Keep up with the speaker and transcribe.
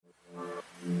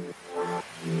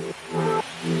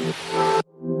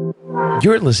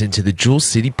You're listening to the Jewel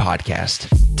City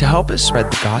Podcast. To help us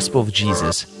spread the gospel of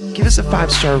Jesus, give us a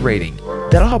 5-star rating.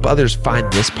 That'll help others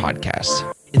find this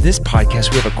podcast. In this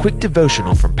podcast, we have a quick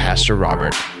devotional from Pastor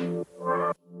Robert.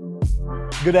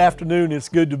 Good afternoon. It's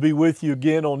good to be with you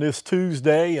again on this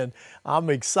Tuesday, and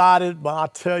I'm excited. But I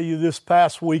tell you, this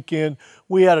past weekend,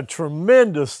 we had a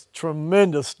tremendous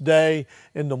day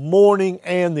in the morning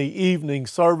and the evening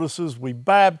services. We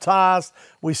baptized.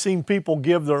 We seen people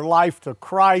give their life to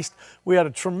Christ. We had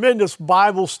a tremendous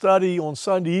Bible study on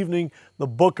Sunday evening, the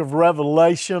book of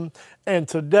Revelation. And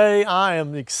today I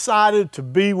am excited to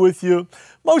be with you.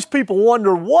 Most people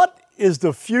wonder, what is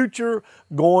the future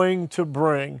going to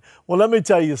bring? Well, let me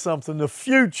tell you something. The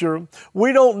future,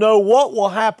 we don't know what will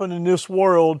happen in this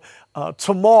world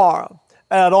tomorrow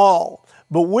at all.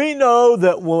 But we know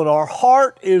that when our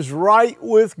heart is right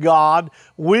with God,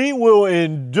 we will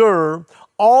endure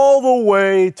all the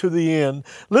way to the end.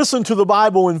 Listen to the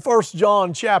Bible in 1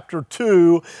 John chapter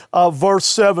 2, verse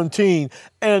 17.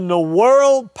 And the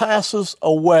world passes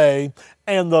away,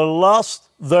 and the lust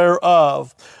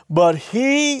thereof. But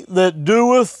he that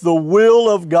doeth the will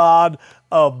of God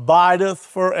abideth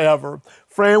forever.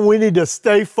 Friend, we need to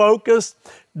stay focused.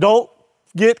 Don't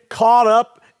get caught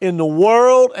up in the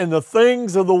world and the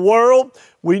things of the world.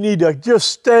 We need to just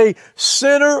stay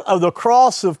center of the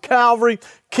cross of Calvary,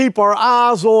 keep our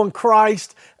eyes on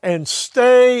Christ, and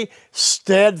stay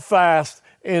steadfast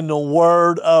in the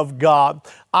Word of God.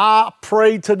 I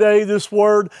pray today this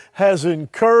word has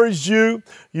encouraged you.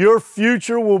 Your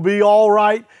future will be all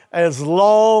right as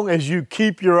long as you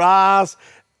keep your eyes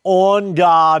on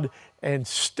God and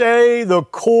stay the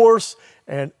course,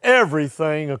 and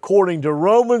everything, according to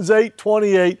Romans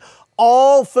 8:28,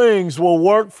 all things will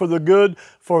work for the good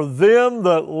for them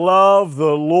that love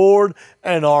the Lord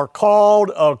and are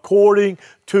called according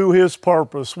to His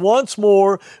purpose. Once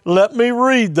more, let me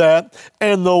read that.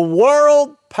 And the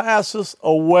world passeth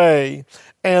away,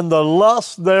 and the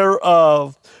lust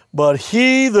thereof, but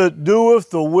he that doeth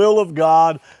the will of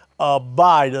God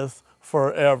abideth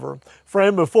forever.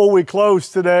 Friend, before we close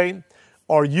today,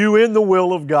 are you in the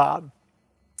will of God?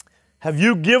 Have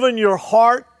you given your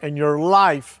heart and your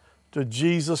life to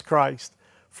Jesus Christ?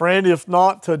 Friend, if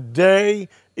not, today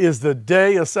is the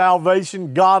day of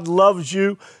salvation. God loves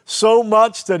you so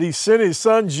much that He sent His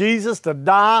Son Jesus to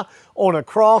die on a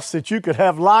cross that you could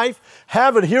have life,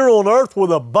 have it here on earth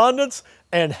with abundance,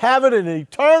 and have it in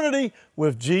eternity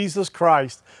with Jesus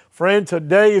Christ. Friend,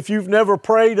 today, if you've never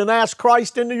prayed and asked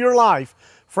Christ into your life,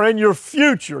 friend, your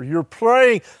future, you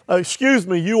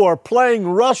are playing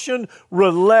Russian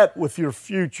roulette with your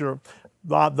future.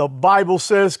 The Bible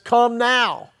says, come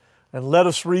now and let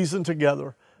us reason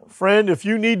together. Friend, if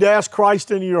you need to ask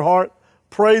Christ into your heart,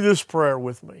 pray this prayer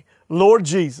with me. Lord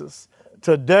Jesus,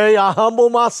 today I humble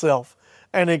myself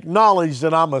and acknowledge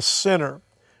that I'm a sinner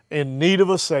in need of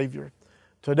a Savior.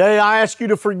 Today I ask you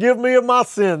to forgive me of my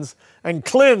sins and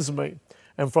cleanse me.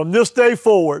 And from this day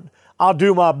forward, I'll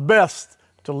do my best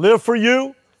to live for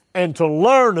you and to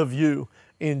learn of you.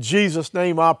 In Jesus'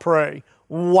 name I pray.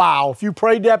 Wow. If you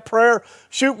prayed that prayer,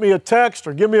 shoot me a text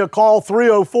or give me a call,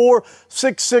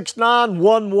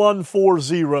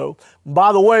 304-669-1140.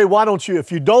 By the way, why don't you, if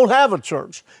you don't have a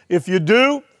church, if you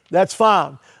do, that's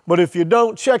fine. But if you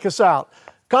don't, check us out.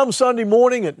 Come Sunday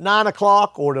morning at 9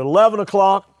 o'clock or at 11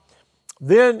 o'clock.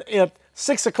 Then at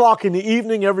 6 o'clock in the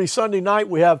evening every Sunday night,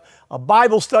 we have a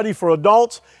Bible study for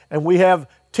adults, and we have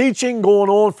teaching going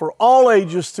on for all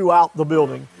ages throughout the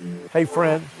building. Hey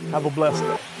friend, have a blessed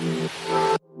day.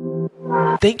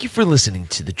 Thank you for listening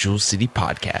to the Jewel City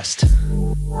Podcast.